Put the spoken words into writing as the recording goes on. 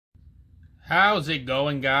How's it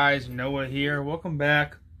going, guys? Noah here. Welcome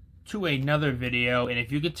back to another video. And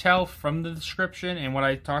if you could tell from the description and what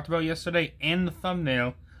I talked about yesterday and the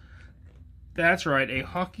thumbnail, that's right, a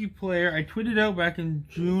hockey player. I tweeted out back in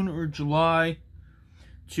June or July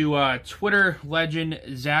to Twitter legend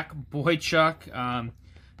Zach Boychuk.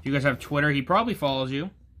 If you guys have Twitter, he probably follows you.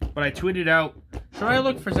 But I tweeted out, should I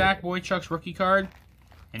look for Zach Boychuk's rookie card?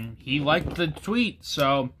 And he liked the tweet,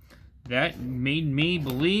 so that made me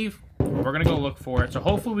believe we're going to go look for it. So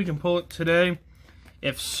hopefully we can pull it today.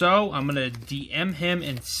 If so, I'm going to DM him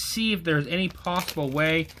and see if there's any possible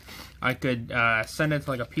way I could send it to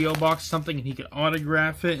like a P.O. box, something, and he could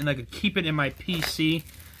autograph it, and I could keep it in my PC.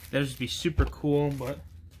 That would just be super cool, but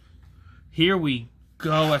here we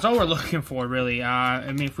go. That's all we're looking for, really.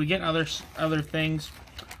 I mean, if we get other things,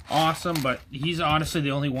 awesome, but he's honestly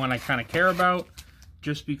the only one I kind of care about,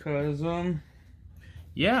 just because,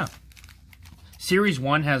 yeah. Series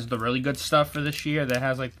 1 has the really good stuff for this year. That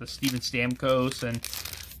has like the Steven Stamkos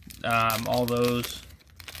and all those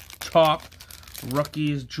top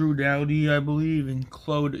rookies. Drew Doughty, I believe, and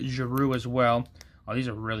Claude Giroux as well. Oh, these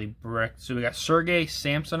are really bricked. So we got Sergei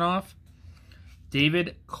Samsonov,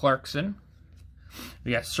 David Clarkson.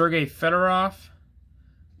 We got Sergei Fedorov.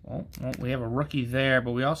 Well, we have a rookie there,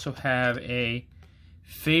 but we also have a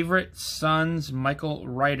favorite Sons Michael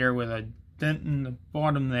Ryder with a dent in the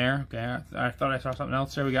bottom there. Okay, I thought I saw something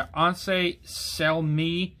else there. We got Ansei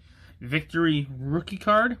Selmy Victory rookie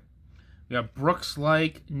card. We got Brooks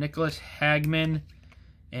Lake, Nicholas Hagman,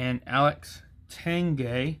 and Alex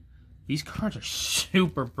Tanguay. These cards are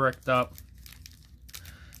super bricked up.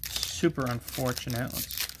 Super unfortunate.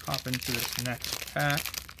 Let's hop into this next pack.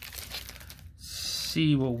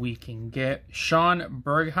 See what we can get. Sean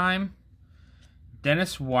Bergheim,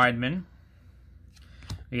 Dennis Weidman.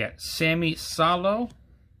 We got Sammy Salo,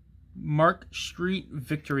 Mark Street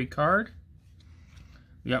Victory card.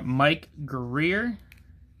 We got Mike Greer.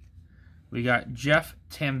 We got Jeff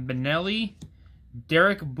Tambinelli,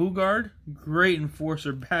 Derek Bugard, great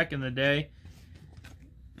enforcer back in the day.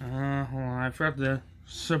 Hold on, I forgot to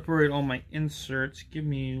separate all my inserts. Give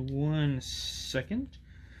me 1 second.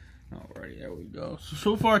 Alrighty, there we go.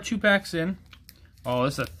 So far, 2 packs in. Oh,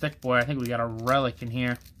 this is a thick boy. I think we got a relic in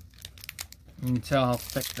here. You can tell how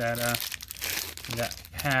thick that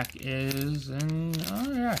pack is, and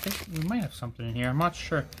oh yeah, I think we might have something in here. I'm not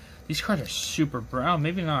sure. These cards are super brown.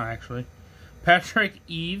 Maybe not actually. Patrick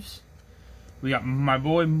Eves. We got my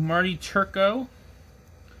boy Marty Turco.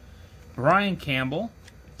 Brian Campbell.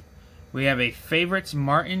 We have a favorites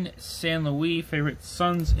Martin San Luis favorite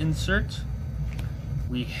Sons insert.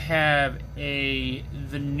 We have the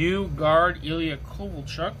new guard Ilya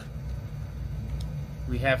Kovalchuk.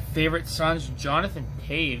 We have favorite Sons Jonathan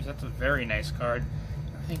Taves. That's a very nice card.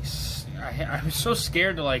 I was so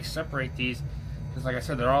scared to like separate these because, like I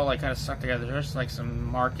said, they're all like kind of stuck together. There's just like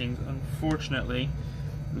some markings, unfortunately.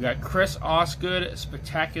 We got Chris Osgood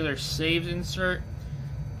spectacular saves insert.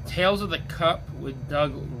 Tales of the Cup with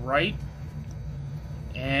Doug Wright.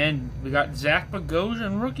 And we got Zach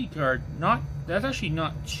Bogosian rookie card. That's actually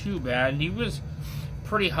not too bad. He was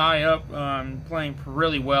pretty high up, playing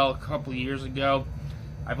really well a couple of years ago.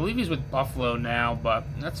 I believe he's with Buffalo now, but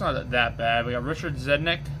that's not that bad. We got Richard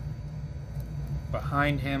Zednik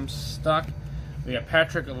behind him, stuck. We got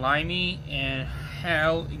Patrick Limey and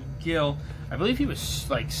Hal Gill. I believe he was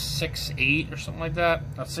like 6'8" or something like that.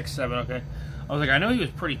 Not 6'7", okay. I was like, I know he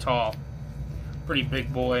was pretty tall. Pretty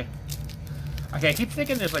big boy. Okay, I keep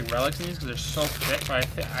thinking there's like relics in these because they're so thick, but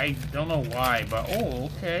I don't know why. But,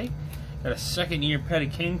 oh, okay. Got a second-year Petty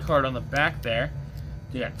Kane card on the back there.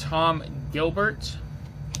 We got Tom Gilbert,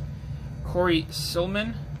 Corey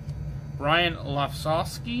Silman, Brian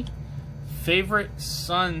Lofsowski, favorite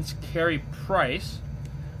Sons Carey Price.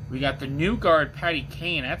 We got the new guard Patty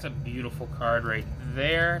Kane. That's a beautiful card right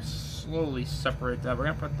there. Slowly separate that. We're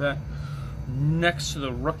going to put that next to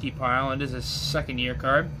the rookie pile. It is a second-year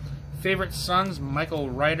card. Favorite Sons Michael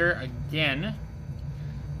Ryder again.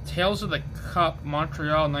 Tales of the Cup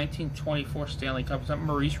Montreal 1924 Stanley Cup. Is that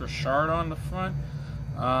Maurice Richard on the front?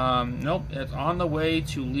 Nope, it's on the way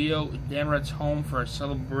to Leo Danrett's home for a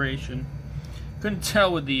celebration. Couldn't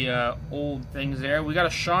tell with the old things there. We got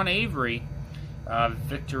a Sean Avery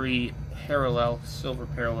victory parallel, silver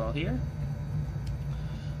parallel here.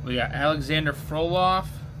 We got Alexander Frolov,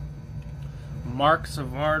 Mark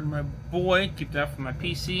Savard, my boy. Keep that for my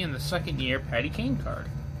PC. And the second year Patty Kane card.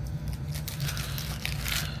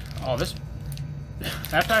 Oh,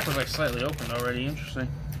 that pack was like slightly open already. Interesting.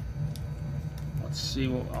 Let's see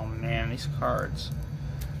what. Oh man, these cards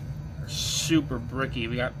are super bricky.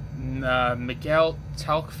 We got Miguel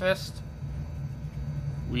Talkfest.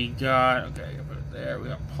 We got, okay, I gotta put it there. We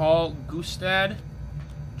got Paul Gustad,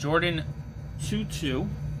 Jordan 2-2.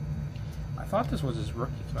 I thought this was his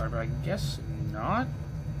rookie card, but I guess not.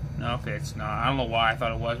 No, okay, it's not. I don't know why I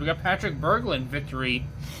thought it was. We got Patrick Berglund, Victory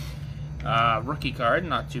rookie card.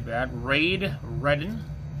 Not too bad. Raid Redden.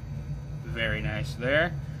 Very nice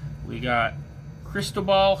there. We got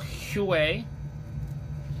Cristobal Huey,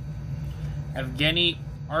 Evgeny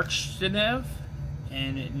Archstenev,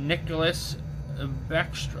 and Nicholas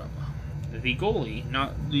Backstrom. The goalie,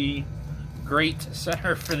 not the great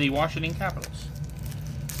center for the Washington Capitals.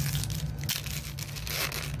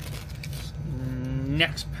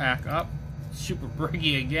 Next pack up, Super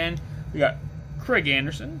Briggy again. We got Craig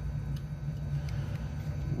Anderson.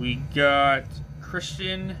 We got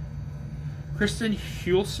Christian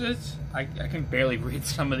Hulset. I can barely read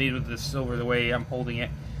some of these with the silver the way I'm holding it.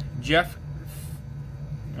 Jeff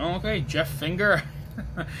Finger.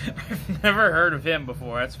 I've never heard of him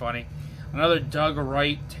before. That's funny. Another Doug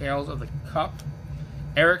Wright, Tales of the Cup.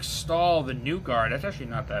 Eric Stahl, the new guard. That's actually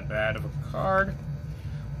not that bad of a card.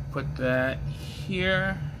 Put that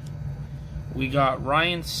here. We got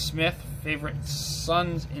Ryan Smith, favorite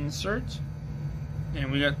Suns insert.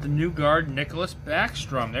 And we got the new guard, Nicholas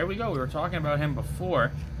Backstrom. There we go. We were talking about him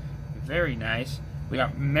before. Very nice. We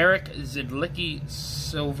got Merrick Zidlicki,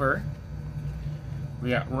 silver. We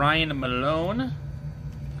got Ryan Malone,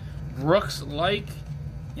 Brooks Lake,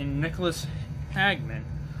 and Nicholas Hagman.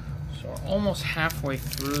 So we're almost halfway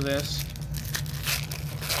through this.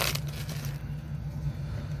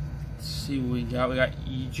 Let's see what we got. We got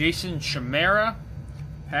Jason Chimera,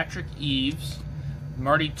 Patrick Eves,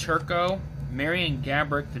 Marty Turco, Marian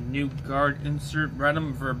Gabrick, the new guard insert,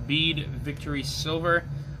 Redham Verbeed, Victory Silver,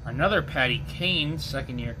 another Patty Kane,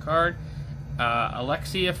 second-year card,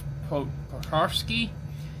 Alexiev Potarsky,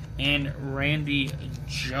 and Randy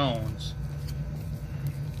Jones.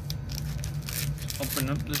 Open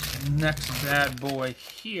up this next bad boy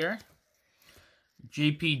here.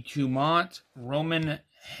 JP Dumont, Roman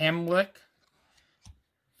Hamlick,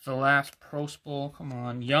 Vilas Prospol, come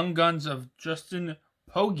on. Young Guns of Justin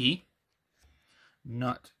Pogge.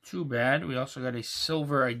 Not too bad. We also got a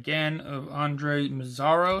silver again of Andre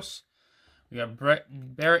Mazaros. We got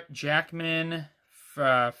Barrett Jackman,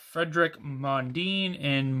 Frederick Mondine,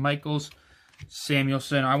 and Michaels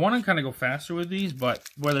Samuelson. I want to kind of go faster with these, but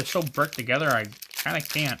where they're so bricked together, I kind of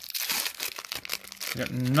can't. We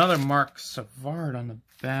got another Mark Savard on the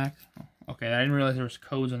back. Okay, I didn't realize there was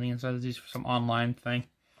codes on the inside of these for some online thing.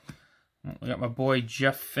 We got my boy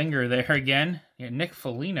Jeff Finger there again. We got Nick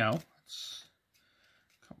Foligno.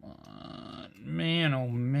 Come on, man! Oh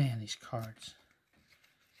man, these cards.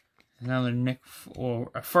 Another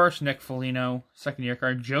first Nick Foligno, second-year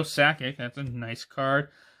card. Joe Sakic, that's a nice card.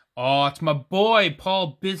 Oh, it's my boy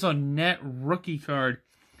Paul Bissonnette, rookie card.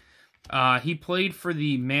 He played for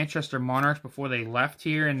the Manchester Monarchs before they left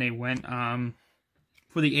here, and they went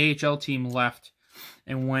for the AHL team left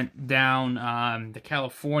and went down to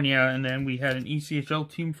California, and then we had an ECHL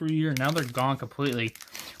team for a year. Now they're gone completely.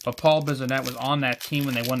 But Paul Bissonnette was on that team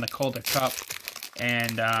when they won the Calder Cup,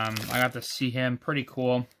 and I got to see him. Pretty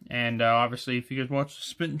cool. And obviously, if you guys watch the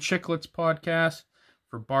Spittin' Chicklets podcast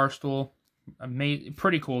for Barstool, amazing,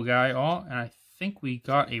 pretty cool guy. Oh, and I think we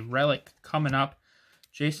got a relic coming up.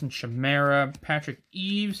 Jason Chimera, Patrick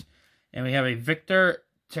Eves, and we have a Victor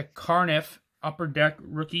Tekarnev Upper Deck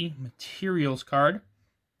Rookie Materials card.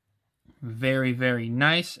 Very, very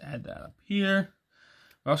nice. Add that up here.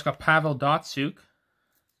 We also got Pavel Datsyuk.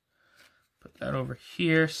 Put that over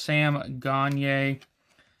here. Sam Gagne,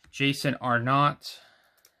 Jason Arnott,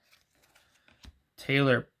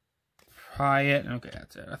 Taylor Pyatt. Okay,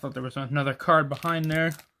 that's it. I thought there was another card behind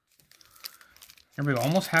there. Here we go.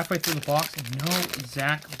 Almost halfway through the box. No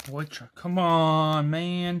Zach Boychuk. Come on,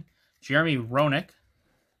 man. Jeremy Roenick.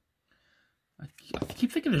 I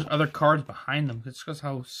keep thinking there's other cards behind them. It's because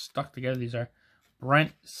how stuck together these are.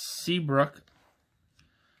 Brent Seabrook.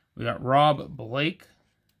 We got Rob Blake.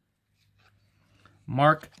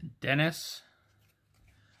 Mark Dennis.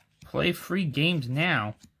 Play free games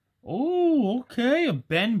now. Oh, okay. A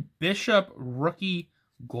Ben Bishop rookie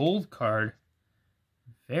gold card.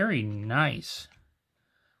 Very nice.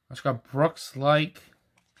 Let's got Brooks Lake,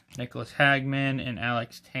 Nicholas Hagman, and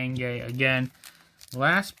Alex Tanguay again.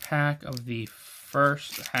 Last pack of the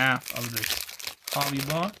first half of this hobby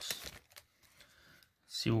box.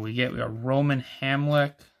 Let's see what we get. We got Roman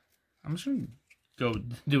Hamlick. I'm just going to go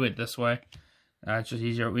do it this way. It's just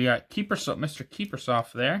easier. We got Mr.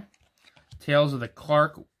 Keepersoft there. Tales of the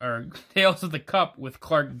Cup with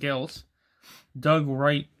Clark Gills. Doug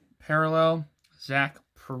Wright parallel. Zach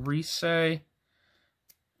Parise.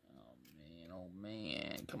 Oh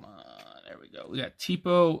man. we go. We got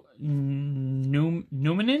Tipo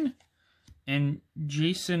Numanen and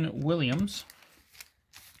Jason Williams.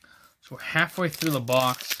 So we're halfway through the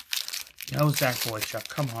box. No Zach Boychuk.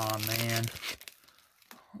 Come on, man.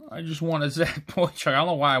 I just want a Zach Boychuk. I don't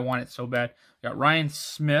know why I want it so bad. We got Ryan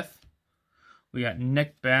Smith. We got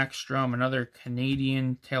Nick Backstrom, another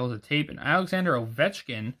Canadian Tales of Tape, and Alexander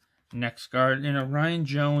Ovechkin next card, and a Ryan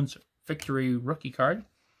Jones Victory rookie card.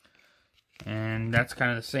 And that's kind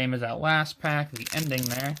of the same as that last pack, the ending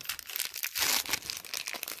there.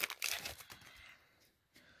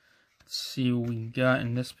 Let's see what we got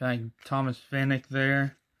in this pack. Thomas Vanek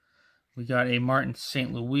there. We got a Martin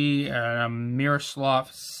St. Louis, a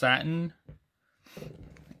Miroslav Satin.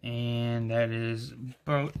 And that is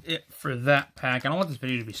about it for that pack. I don't want this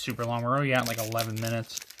video to be super long. We're already at like 11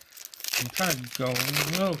 minutes. I'm trying to go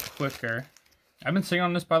a little quicker. I've been sitting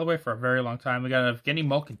on this, by the way, for a very long time. We got a Evgeny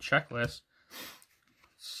Malkin checklist.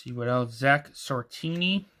 Let's see what else. Zach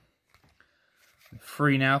Sortini.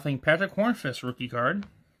 Free now thing. Patrick Hornfist rookie card.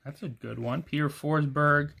 That's a good one. Peter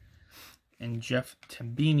Forsberg and Jeff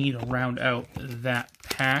Tabini to round out that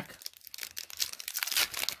pack.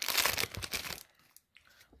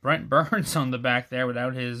 Brent Burns on the back there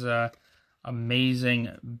without his amazing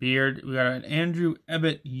beard. We got an Andrew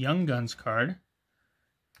Ebbett Young Guns card.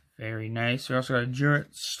 Very nice. We also got a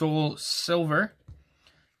Jarrett Stoll Silver.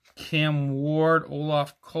 Cam Ward,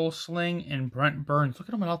 Olaf Kolsling, and Brent Burns. Look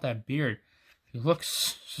at him without that beard. He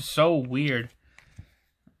looks so weird.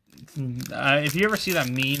 If you ever see that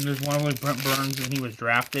meme, there's one of like Brent Burns and he was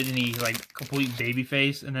drafted and he's like complete baby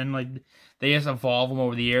face, and then like they just evolve him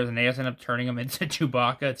over the years and they just end up turning him into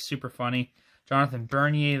Chewbacca. It's super funny. Jonathan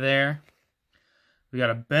Bernier there. We got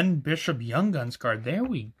a Ben Bishop Young Guns card. There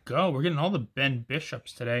we go. We're getting all the Ben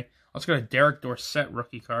Bishops today. Also got a Derek Dorsett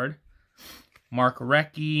rookie card. Mark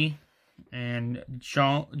Recchi and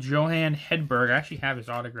Johan Hedberg. I actually have his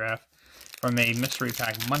autograph from a mystery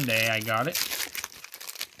pack Monday. I got it.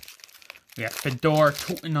 We got Fedor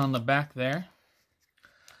Toten on the back there.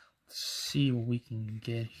 Let's see what we can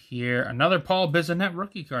get here. Another Paul Bissonnette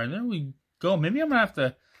rookie card. There we go. Maybe I'm going to have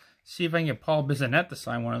to see if I can get Paul Bissonnette to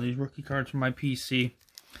sign one of these rookie cards for my PC.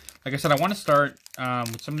 Like I said, I want to start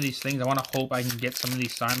with some of these things. I want to hope I can get some of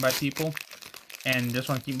these signed by people. And just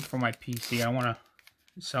want to keep them for my PC. I don't want to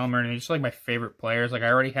sell them or anything. Just like my favorite players. Like I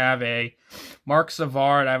already have a Mark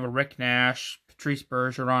Savard. I have a Rick Nash, Patrice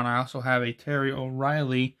Bergeron. I also have a Terry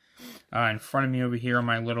O'Reilly in front of me over here on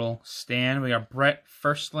my little stand. We got Brett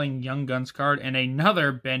Firstling Young Guns card and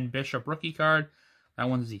another Ben Bishop rookie card. That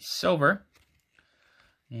one's the silver.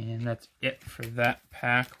 And that's it for that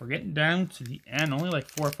pack. We're getting down to the end. Only like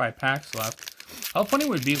 4 or 5 packs left. How funny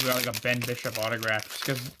would it be if we got like a Ben Bishop autograph?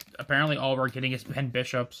 Because apparently all we're getting is Ben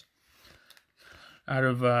Bishops out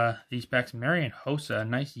of these packs. Marian Hossa,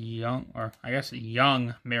 nice young, or I guess a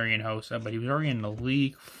young Marian Hossa, but he was already in the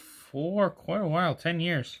league for quite a while, 10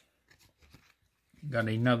 years. Got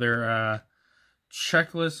another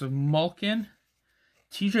checklist of Malkin.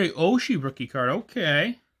 TJ Oshie rookie card,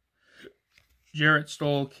 okay. Jarrett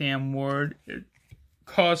Stoll, Cam Ward,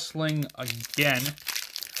 Kosling again.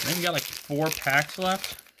 I think we got like 4 packs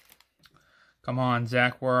left. Come on,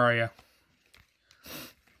 Zach, where are you?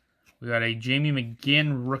 We got a Jamie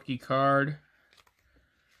McGinn rookie card.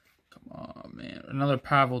 Come on, man. Another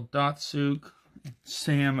Pavel Datsyuk.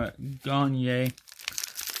 Sam Gagne.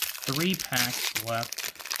 3 packs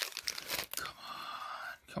left.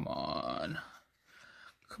 Come on.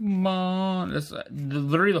 Come on. That's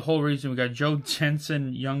literally the whole reason we got Joe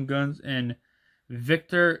Jensen Young Guns and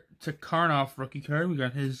Victor Tokarnov rookie card. We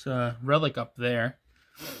got his relic up there.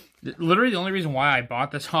 Literally the only reason why I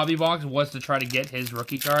bought this hobby box was to try to get his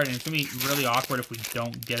rookie card, and it's going to be really awkward if we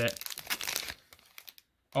don't get it.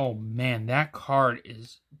 Oh man, that card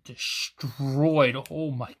is destroyed.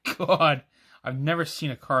 Oh my god. I've never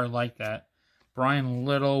seen a card like that. Brian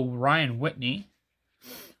Little, Ryan Whitney.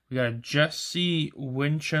 We got a Jesse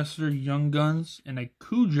Winchester Young Guns and a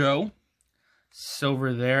Cujo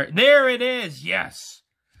silver there. There it is, yes!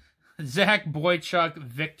 Zach Boychuk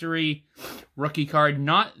Victory rookie card.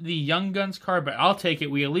 Not the Young Guns card, but I'll take it.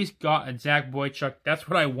 We at least got a Zach Boychuk. That's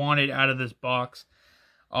what I wanted out of this box.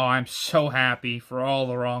 Oh, I'm so happy for all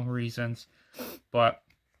the wrong reasons. But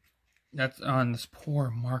that's on this poor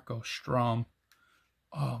Marco Strom.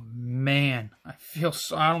 Oh, man. I feel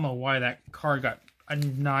so... I don't know why that card got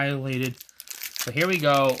annihilated. So here we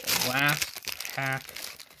go. Last pack.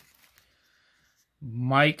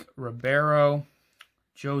 Mike Ribeiro.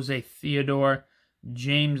 Jose Theodore,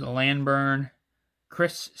 James Landburn,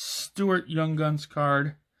 Chris Stewart Young Guns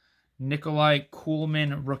card, Nikolai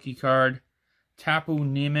Kuhlman rookie card, Tapu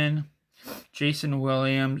Neiman, Jason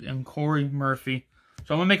Williams, and Corey Murphy.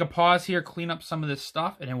 So I'm going to make a pause here, clean up some of this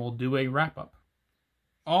stuff, and then we'll do a wrap-up.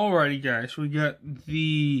 Alrighty, guys. We got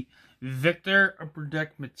the Victor Upper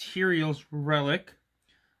Deck Materials Relic.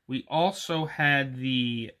 We also had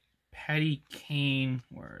the Patty Kane.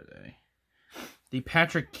 Where are they? The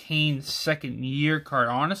Patrick Kane second year card.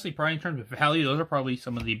 Honestly, probably in terms of value, those are probably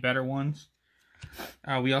some of the better ones.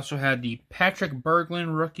 We also had the Patrick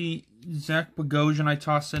Berglund rookie, Zach Bogosian I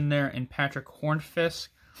tossed in there, and Patrick Hornfisk.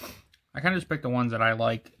 I kind of just picked the ones that I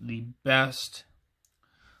like the best.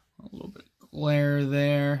 A little bit of glare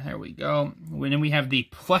there. There we go. And then we have the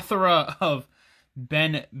plethora of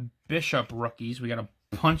Ben Bishop rookies. We got a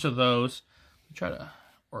bunch of those. Let me try to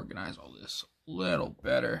organize all this a little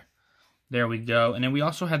better. There we go. And then we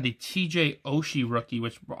also had the TJ Oshie rookie,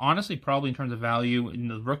 which honestly probably in terms of value in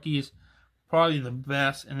the rookies, probably the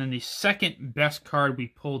best. And then the second best card we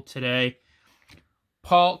pulled today,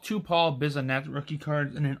 two Paul Bissonnette rookie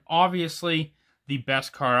cards. And then obviously the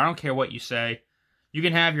best card. I don't care what you say. You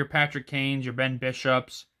can have your Patrick Kanes, your Ben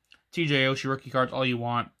Bishops, TJ Oshie rookie cards, all you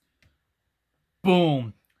want.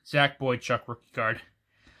 Boom. Zach Boychuk rookie card.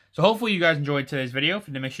 So hopefully you guys enjoyed today's video. If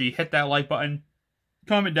you did, make sure you hit that like button,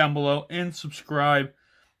 comment down below, and subscribe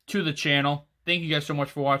to the channel. Thank you guys so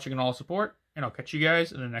much for watching and all the support, and I'll catch you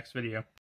guys in the next video.